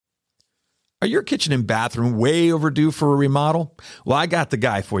Are your kitchen and bathroom way overdue for a remodel? Well, I got the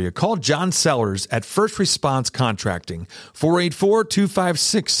guy for you. Call John Sellers at First Response Contracting,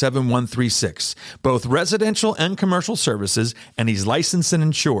 484-256-7136. Both residential and commercial services, and he's licensed and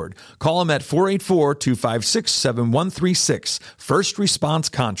insured. Call him at 484-256-7136. First Response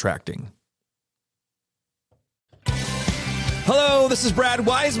Contracting. Hello, this is Brad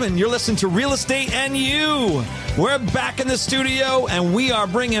Wiseman. You're listening to Real Estate and You. We're back in the studio, and we are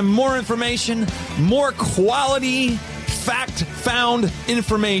bringing more information, more quality, fact-found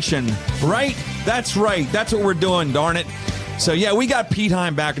information. Right? That's right. That's what we're doing, darn it. So, yeah, we got Pete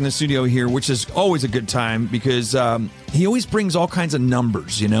Heim back in the studio here, which is always a good time because he always brings all kinds of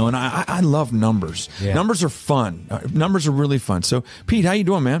numbers, and I love numbers. Yeah. Numbers are fun. Numbers are really fun. So, Pete, how you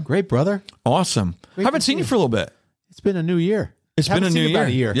doing, man? Great, brother. Awesome. Haven't seen you for a little bit. It's been a new year. It's been a new year. About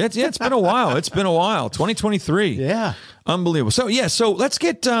a year. Yeah, it's been a while. It's been a while. 2023. Yeah. Unbelievable. So let's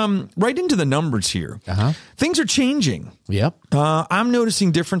get right into the numbers here. Things are changing. Yep. I'm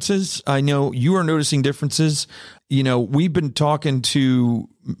noticing differences. I know you are noticing differences. We've been talking to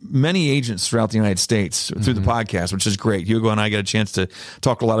many agents throughout the United States through the podcast, which is great. Hugo and I get a chance to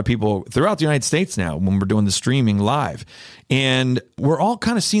talk to a lot of people throughout the United States now when we're doing the streaming live. And we're all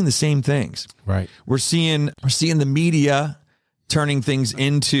kind of seeing the same things. Right. We're seeing the media turning things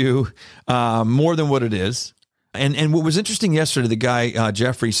into more than what it is. And what was interesting yesterday, the guy,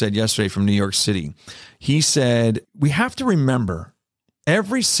 Jeffrey, said yesterday from New York City, he said, we have to remember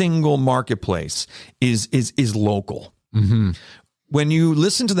every single marketplace is local. Mm-hmm. When you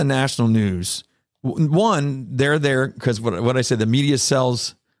listen to the national news, one, they're there because what I said, the media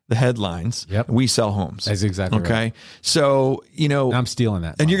sells the headlines. Yep. We sell homes. That's exactly right. Okay. So, I'm stealing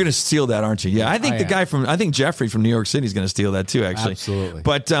that. And you're going to steal that, aren't you? Yeah. I think I think Jeffrey from New York City is going to steal that too, actually. Absolutely.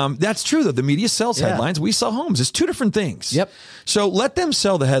 But that's true, though. The media sells headlines. We sell homes. It's two different things. Yep. So let them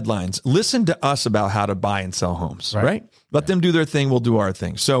sell the headlines. Listen to us about how to buy and sell homes, right? Let them do their thing. We'll do our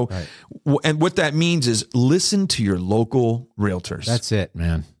thing. So, and what that means is listen to your local realtors. That's it,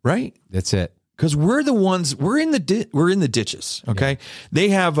 man. Right? That's it. Because we're the ones, we're in the ditches. Okay, they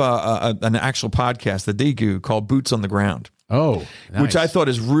have an actual podcast that they do called Boots on the Ground. Oh, nice. Which I thought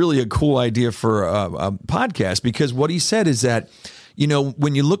is really a cool idea for a podcast because what he said is that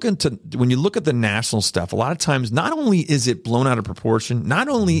when you look at the national stuff, a lot of times not only is it blown out of proportion, not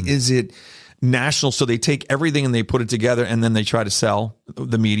only is it national, so they take everything and they put it together and then they try to sell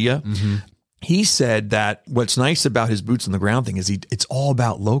the media. Mm-hmm. He said that what's nice about his Boots on the Ground thing is it's all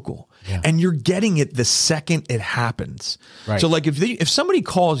about local. Yeah. And you're getting it the second it happens. Right. So like if somebody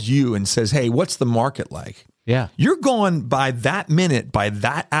calls you and says, hey, what's the market like? Yeah. You're going by that minute, by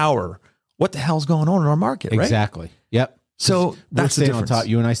that hour, what the hell's going on in our market, right? Exactly. Yep. So that's the difference. On top.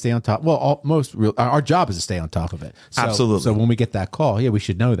 You and I stay on top. Well, our job is to stay on top of it. So, absolutely. So when we get that call, we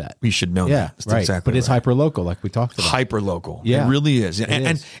should know that. We should know that. That's right. Exactly. But it's hyper local, like we talked about. Hyper local. Yeah. It really is.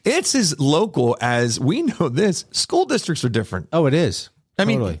 And it's as local as we know this. School districts are different. Oh, it is. I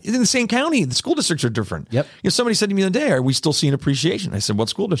mean, in the same county, the school districts are different. Yep. Somebody said to me the other day, "Are we still seeing appreciation?" I said, "What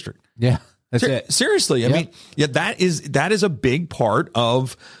school district?" Yeah, that's it. Seriously, I mean, that is a big part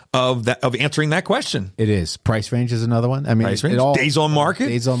of answering that question. It is. Price range is another one. I mean, price range, days on market.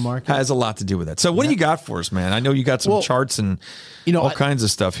 Days on market has a lot to do with that. So, what do you got for us, man? I know you got some charts and all kinds of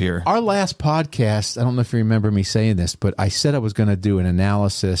stuff here. Our last podcast, I don't know if you remember me saying this, but I said I was going to do an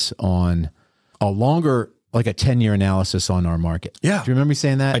analysis on a longer. Like a 10-year analysis on our market. Yeah. Do you remember me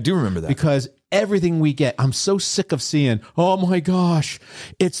saying that? I do remember that. Because everything we get, I'm so sick of seeing, oh my gosh,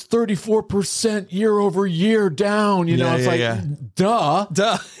 it's 34% year over year down. Duh.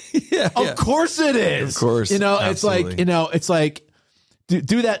 Of course it is. Of course. Absolutely. It's like,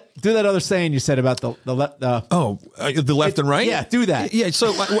 do that other saying you said about the left and right. Yeah, do that. Yeah.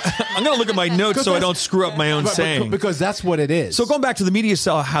 So I'm going to look at my notes so I don't screw up my own saying because that's what it is. So going back to the media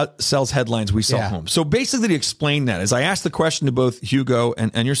sells headlines, we sell homes. So basically, to explain that, is I asked the question to both Hugo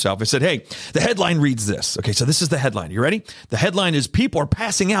and yourself. I said, "Hey, the headline reads this. Okay, so this is the headline. You ready? The headline is people are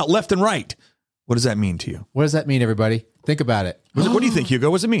passing out left and right. What does that mean to you? What does that mean, everybody? Think about it. What do you think, Hugo?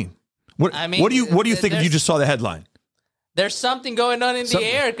 What does it mean? What do you think if you just saw the headline? There's something going on in the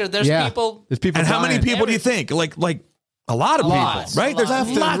air because there's people. There's people. And how many people do you think? Like a lot of people, right? There's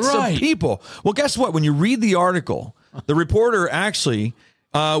lots of people. Well, guess what? When you read the article, the reporter actually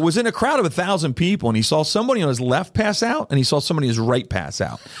was in a crowd of 1,000 people, and he saw somebody on his left pass out, and he saw somebody on his right pass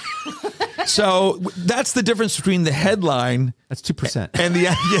out. So that's the difference between the headline. That's 2%. And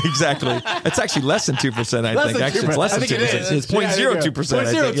yeah, exactly. It's actually less than 2%, I think. Actually, it's less than 2%. It's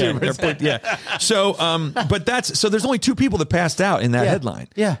 0.02%. Yeah. So, but so there's only 2 people that passed out in that headline.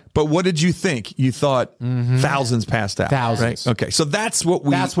 Yeah. But what did you think? You thought thousands passed out. Thousands. Right? Okay. So that's what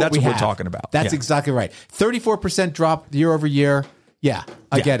we're talking about. That's exactly right. 34% drop year over year. Yeah,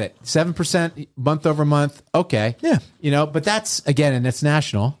 I get it. 7% month over month. Okay. Yeah. But that's, again, and it's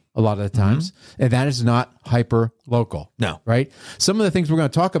national a lot of the times, and that is not hyper local. No. Right? Some of the things we're going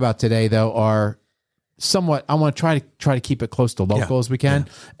to talk about today, though, are somewhat, I want to try to keep it close to local as we can,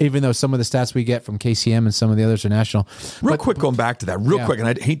 even though some of the stats we get from KCM and some of the others are national. Real quick, going back to that, quick, and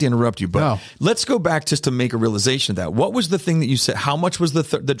I hate to interrupt you, but let's go back just to make a realization of that. What was the thing that you said? How much was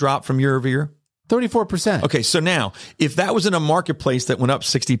the drop from year over year? 34%. Okay, so now, if that was in a marketplace that went up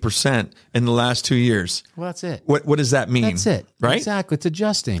 60% in the last 2 years, well, that's it. What does that mean? That's it. Right? Exactly. It's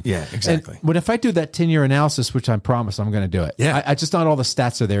adjusting. Yeah, exactly. But if I do that 10-year analysis, which I promise I'm going to do it. Yeah. I just not all the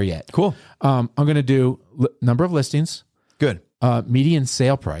stats are there yet. Cool. I'm going to do number of listings. Good. Median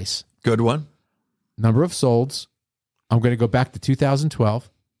sale price. Good one. Number of solds. I'm going to go back to 2012.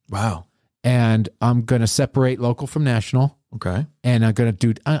 Wow. And I'm going to separate local from national. Okay. And I'm going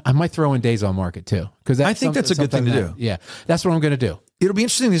to do, I might throw in days on market too. Because I think that's a good thing to do. Yeah. That's what I'm going to do. It'll be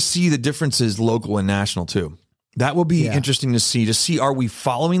interesting to see the differences local and national too. That will be interesting to see, are we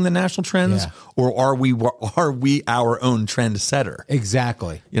following the national trends or are we our own trend setter?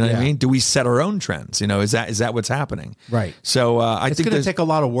 Exactly. You know what I mean? Do we set our own trends? Is that what's happening? Right. So I think it's going to take a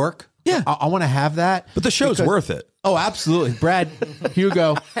lot of work. Yeah. I want to have that. But the show's worth it. Oh, absolutely. Brad,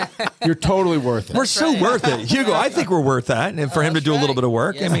 Hugo, you're totally worth it. We're so worth it. Hugo, I think we're worth that. And for him to do a little bit of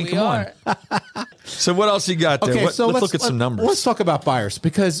work. Yes, I mean, come on. So what else you got there? Okay, let's look at some numbers. Let's talk about buyers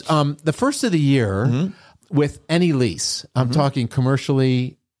because the first of the year with any lease, I'm talking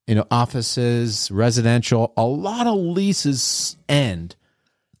commercially, offices, residential, a lot of leases end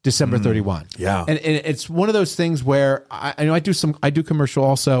December 31. Yeah. And it's one of those things where I know I do commercial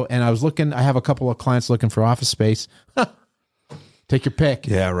also, and I have a couple of clients looking for office space. Take your pick.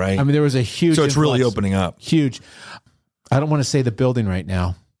 Yeah, right. I mean, there was a huge So it's really opening up. Huge. I don't want to say the building right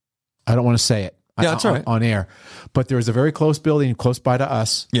now. I don't want to say it. Yeah, that's all right. On air. But there was a very close building close by to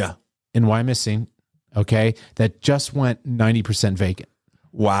us. Yeah. In Wyomissing, okay, that just went 90% vacant.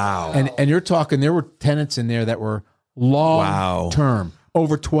 Wow. And you're talking, there were tenants in there that were long term.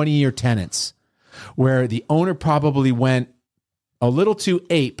 Over 20-year tenants, where the owner probably went a little too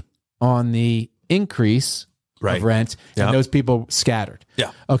ape on the increase of rent, and those people scattered.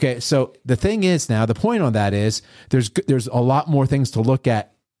 Yeah. Okay, so the thing is now, the point on that is there's a lot more things to look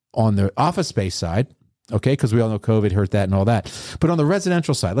at on the office space side, okay, because we all know COVID hurt that and all that. But on the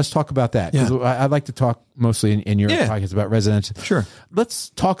residential side, let's talk about that. Because I'd like to talk mostly in your podcast about residential. Sure.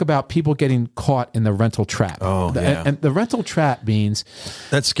 Let's talk about people getting caught in the rental trap. Oh, yeah. And the rental trap means...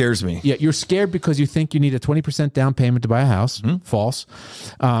 That scares me. Yeah, you're scared because you think you need a 20% down payment to buy a house. False.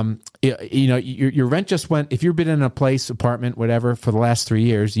 Your rent just went... If you've been in a place, apartment, whatever, for the last 3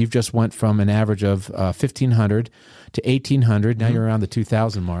 years, you've just went from an average of $1,500 to $1,800. Now you're around the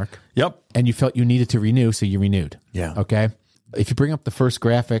 $2,000 mark. Yep. And you felt you needed to renew, so you renewed. Yeah. Okay. If you bring up the first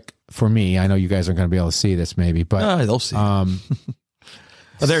graphic for me, I know you guys aren't going to be able to see this maybe, but they'll see.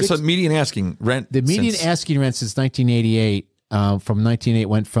 There's a median asking rent. The median asking rent since 1988, from 1988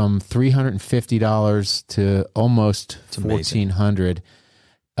 went from $350 to almost $1,400.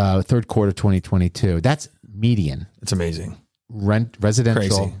 Third quarter 2022. That's median. It's amazing. Rent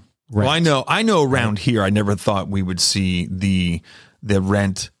residential. Crazy. Rent. Well, I know around here, I never thought we would see the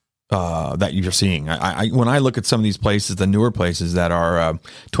rent that you're seeing. When I look at some of these places, the newer places that are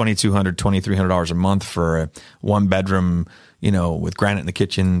 $2,200, $2,300 a month for a 1-bedroom, with granite in the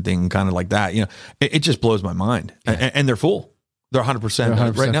kitchen thing, kind of like that. It just blows my mind. And they're full. They're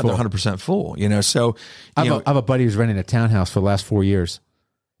 100%. Right now, they're 100% full. So I have a buddy who's renting a townhouse for the last 4 years.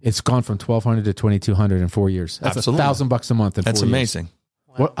 It's gone from $1,200 to $2,200 in 4 years. That's Absolutely. $1,000 a month. That's amazing.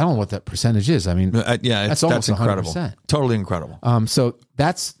 Well, I don't know what that percentage is. I mean, that's almost incredible. 100%. Totally incredible. So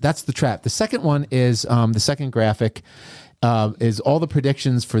that's the trap. The second one is the second graphic is all the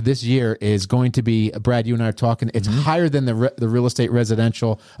predictions for this year is going to be, Brad, you and I are talking, it's higher than the real estate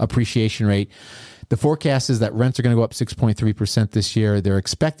residential appreciation rate. The forecast is that rents are going to go up 6.3% this year. They're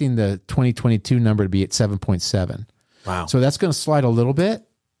expecting the 2022 number to be at 7.7. Wow. So that's going to slide a little bit.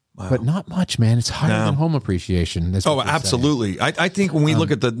 Wow. But not much, man. It's higher than home appreciation. Absolutely. I think when we look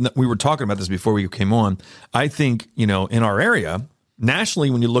at we were talking about this before we came on. I think, in our area, nationally,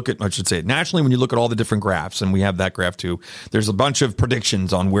 when you look at all the different graphs, and we have that graph too, there's a bunch of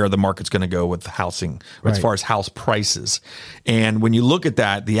predictions on where the market's going to go with housing, as far as house prices. And when you look at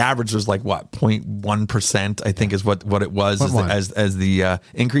that, the average was like what, 0.1%, I think is what it was as the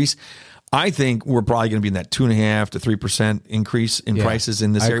increase. I think we're probably going to be in that 2.5% to 3% increase in prices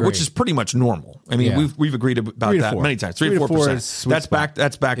in this area, which is pretty much normal. I mean, we've agreed about that many times. 3 to 4%.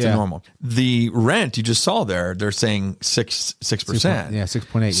 That's back to normal. The rent you just saw there, they're saying 6%.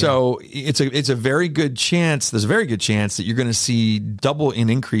 6.8. So it's a very good chance. There's a very good chance that you're going to see double in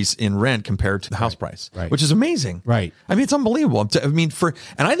increase in rent compared to the house price, which is amazing. Right. I mean, it's unbelievable.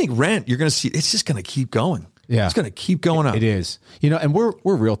 And I think rent, you're going to see it's just going to keep going. Yeah, it's going to keep going up. It is, and we're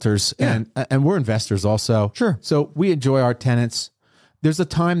realtors and we're investors also. Sure. So we enjoy our tenants. There's a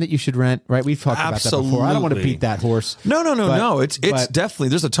time that you should rent, right? We've talked about that before. I don't want to beat that horse. No. It's definitely,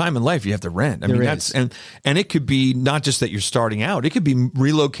 there's a time in life you have to rent. I mean, and it could be not just that you're starting out. It could be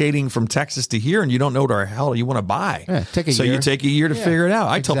relocating from Texas to here, and you don't know what the hell you want to buy. Yeah, so you take a year to figure it out.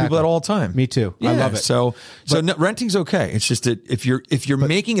 I tell people that all the time. Me too. I love it. So renting's okay. It's just that if you're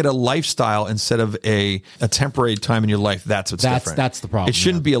making it a lifestyle instead of a temporary time in your life, that's different. That's the problem. It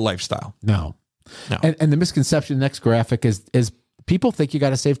shouldn't be a lifestyle. No. And the misconception, next graphic is people think you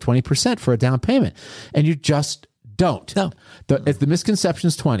got to save 20% for a down payment, and you just don't. No. The misconception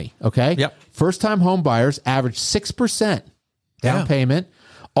is 20. Okay. Yep. First time home buyers average 6% down payment.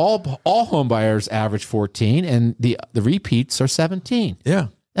 All home buyers average 14, and the repeats are 17. Yeah.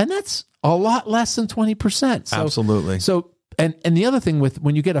 And that's a lot less than 20%. So, absolutely. So, and the other thing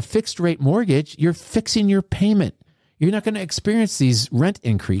when you get a fixed rate mortgage, you're fixing your payment. You're not going to experience these rent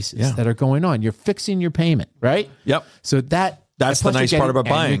increases that are going on. You're fixing your payment, right? Yep. So that's the nice part about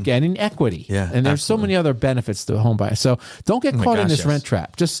buying. You're getting equity. Yeah, and there's so many other benefits to a home buyer. So don't get caught in this rent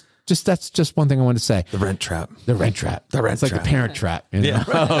trap. Just that's just one thing I want to say. The rent trap. It's like the Parent Trap. Yeah.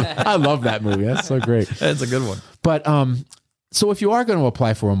 I love that movie. That's so great. That's a good one. But so if you are going to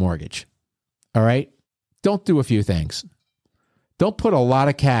apply for a mortgage, all right, don't do a few things. Don't put a lot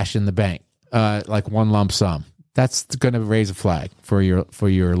of cash in the bank, like one lump sum. That's going to raise a flag for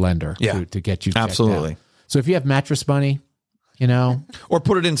your lender to get you checked absolutely. Out. So if you have mattress money, or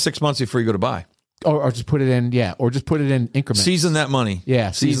put it in 6 months before you go to buy, or just put it in, or just put it in increments. Season that money,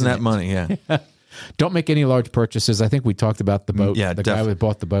 season that money, Don't make any large purchases. I think we talked about the boat. Yeah, the guy who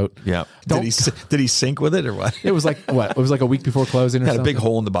bought the boat. Yeah, did he sink with it or what? It was like what? It was like a week before closing. Or had something? A big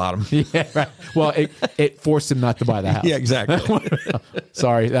hole in the bottom. Yeah, right. Well, it forced him not to buy the house. Yeah, exactly.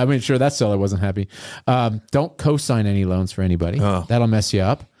 Sorry, I mean, sure that seller wasn't happy. Don't co-sign any loans for anybody. Oh. That'll mess you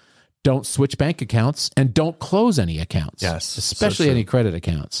up. Don't switch bank accounts, and don't close any accounts. Yes, especially any credit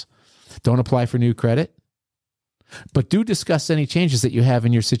accounts. Don't apply for new credit, but do discuss any changes that you have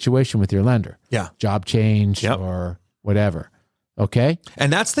in your situation with your lender. Yeah, job change or whatever. Okay,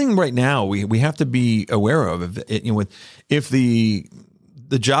 and that's the thing right now. We have to be aware of it. If the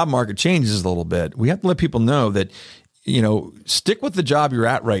job market changes a little bit, we have to let people know that stick with the job you're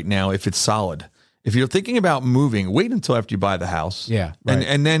at right now if it's solid. If you're thinking about moving, wait until after you buy the house. Yeah. Right.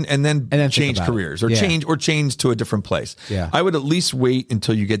 And then change careers or change to a different place. Yeah. I would at least wait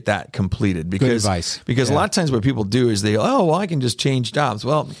until you get that completed because a lot of times what people do is I can just change jobs.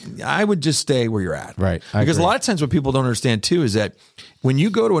 Well, I would just stay where you're at. Right. Because a lot of times what people don't understand too is that when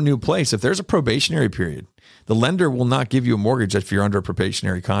you go to a new place, if there's a probationary period, the lender will not give you a mortgage if you're under a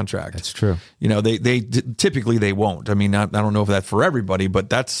probationary contract. That's true. They typically they won't. I mean, I don't know if that's for everybody,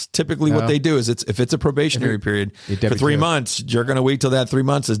 but that's typically what they do. Is if it's a probationary period for 3 months, you're going to wait till that 3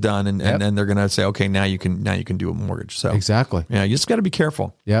 months is done, and then they're going to say, okay, now you can do a mortgage. So exactly, yeah, you just got to be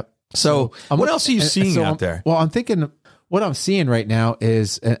careful. Yep. So what else are you seeing out there? Well, I'm thinking what I'm seeing right now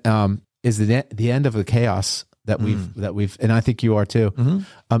is the end of the chaos that we've, and I think you are too.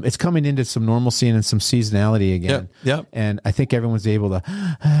 Mm-hmm. It's coming into some normalcy and some seasonality again. Yep. And I think everyone's able to,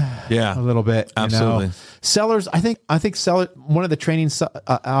 a little bit. Absolutely. Sellers, I think seller. One of the training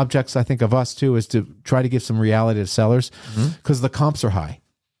objects I think of us too is to try to give some reality to sellers because the comps are high.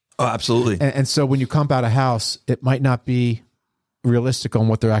 Oh, absolutely. And so when you comp out a house, it might not be realistic on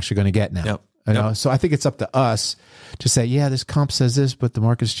what they're actually going to get now. Yep. So I think it's up to us to say, this comp says this, but the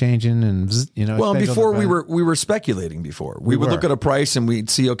market's changing, and Well, before we were speculating. Before we would look at a price and we'd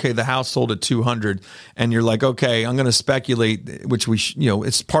see, okay, the house sold at 200, and you're like, okay, I'm going to speculate, which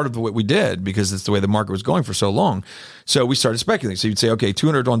it's part of what we did because it's the way the market was going for so long. So we started speculating. So you'd say, okay,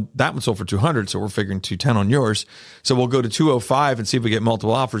 200 on that one sold for 200, so we're figuring 210 on yours. So we'll go to 205 and see if we get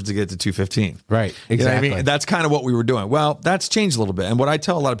multiple offers to get to 215. Right. Exactly. That's kind of what we were doing. Well, that's changed a little bit. And what I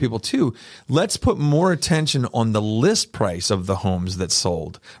tell a lot of people too, let's put more attention on the list price of the homes that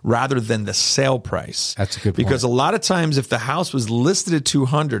sold rather than the sale price. That's a good point. Because a lot of times if the house was listed at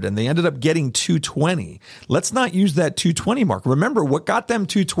 200 and they ended up getting 220, let's not use that 220 mark. Remember, what got them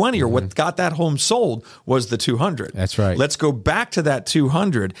 220 or what got that home sold was the 200. That's right. Let's go back to that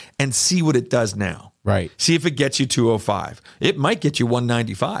 200 and see what it does now. Right. See if it gets you 205. It might get you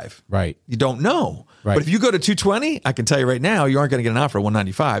 195. Right. You don't know. Right. But if you go to 220, I can tell you right now, you aren't going to get an offer at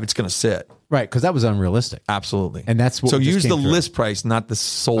 195. It's going to sit. Right, because that was unrealistic. Absolutely. And that's what so just use the came through. list price, not the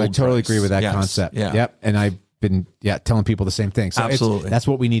sold I totally price. agree with that Yes. concept. Yeah. Yep. And I've been telling people the same thing. So Absolutely. that's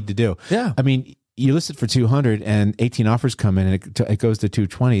what we need to do. Yeah. I mean, you list it for 200 and 18 offers come in and it goes to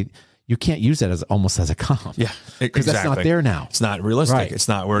 220. You can't use that as almost as a comp. Yeah, because that's not there now. It's not realistic. Right. It's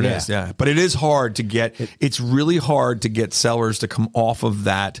not where it is. Yeah, but it is hard to get. It's really hard to get sellers to come off of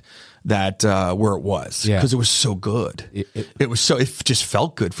that where it was because it was so good. It just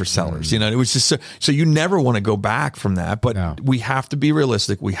felt good for sellers. You know, it was just so you never want to go back from that. But we have to be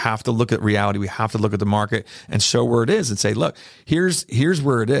realistic. We have to look at reality. We have to look at the market and show where it is and say, look, here's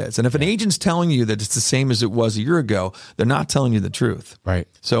where it is. And if an agent's telling you that it's the same as it was a year ago, they're not telling you the truth. Right.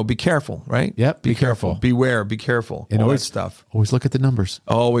 So be careful. Right. Yep. Be careful. Beware. Be careful. And all always that stuff. Always look at the numbers.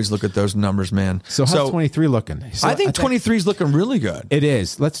 Always look at those numbers, man. So how's 23 looking? So I think 23 is looking really good. It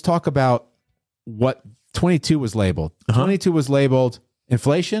is. Let's talk about what 22 was labeled. 22 was labeled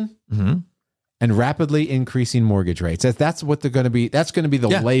inflation and rapidly increasing mortgage rates. That's what they're going to be. That's going to be the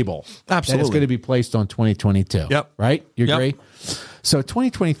label. Absolutely. That is going to be placed on 2022. Yep. Right? You agree? So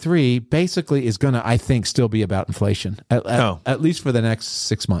 2023 basically is going to, I think, still be about inflation, at least for the next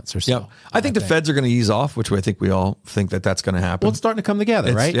 6 months or so. Yep. I think the Feds are going to ease off, which I think we all think that's going to happen. Well, it's starting to come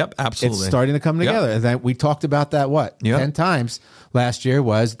together, right? Yep, absolutely. It's starting to come together. And then we talked about that, 10 times last year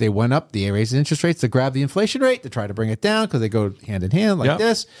was they went up, they raised interest rates to grab the inflation rate to try to bring it down because they go hand in hand like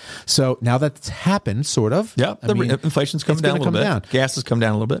this. So now that's happened, sort of. Yep. Inflation's come down a little bit. Gas has come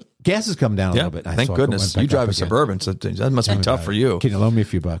down a little bit. Gas has come down a little bit. Thank goodness. You drive a Suburban, so that must be tough for you. Can you loan me a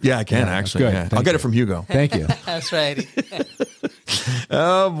few bucks? Yeah, I can actually. Good. Yeah. I'll get it from Hugo. Thank you. That's right.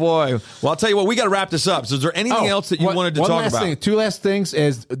 Oh boy. Well, I'll tell you what, we got to wrap this up. So is there anything else that you wanted to talk about? Two last things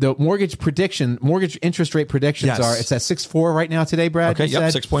is the mortgage interest rate predictions are, it's at 6.4 right now today, Brad. Okay,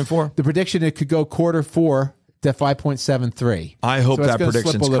 6.4. The prediction, it could go quarter 4 to 5.73. I hope that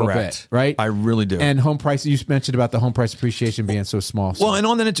prediction's bit, correct. right? I really do. And home price, you mentioned about the home price appreciation being so small. Well, and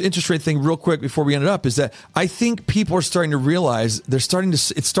on the interest rate thing, real quick before we end it up, is that I think people are starting to realize it's starting to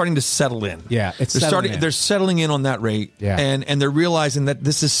settle in. Yeah, they're settling in on that rate. Yeah. And they're realizing that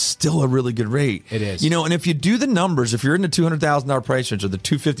this is still a really good rate. It is. You know, and if you do the numbers, if you're in the $200,000 price range or the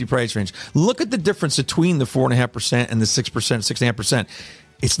 $250,000 price range, look at the difference between the 4.5% and the 6%, 6.5%.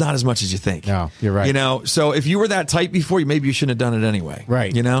 It's not as much as you think. No, you're right. You know, so if you were that tight before, maybe you shouldn't have done it anyway.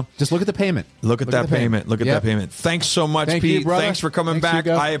 Right. You know? Just look at the payment. Look at that payment. Look at that payment. Thanks so much, Thank Pete. you, brother. Thanks for coming back.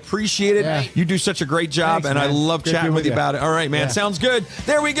 Hugo. I appreciate it. Yeah. You do such a great job, Thanks, and I man. love Good chatting with you you. about it. All right, man. Yeah. Sounds good.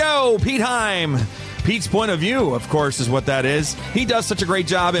 There we go. Pete Heim. Pete's Point of View, of course, is what that is. He does such a great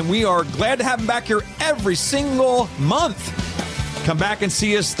job, and we are glad to have him back here every single month. Come back and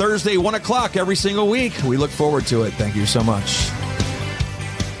see us Thursday, 1 o'clock every single week. We look forward to it. Thank you so much.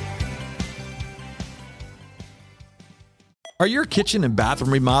 Are your kitchen and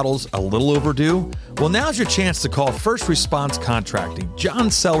bathroom remodels a little overdue? Well, now's your chance to call First Response Contracting. John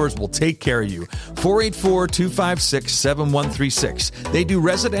Sellers will take care of you. 484-256-7136. They do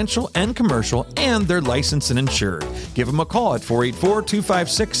residential and commercial, and they're licensed and insured. Give them a call at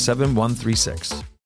 484-256-7136.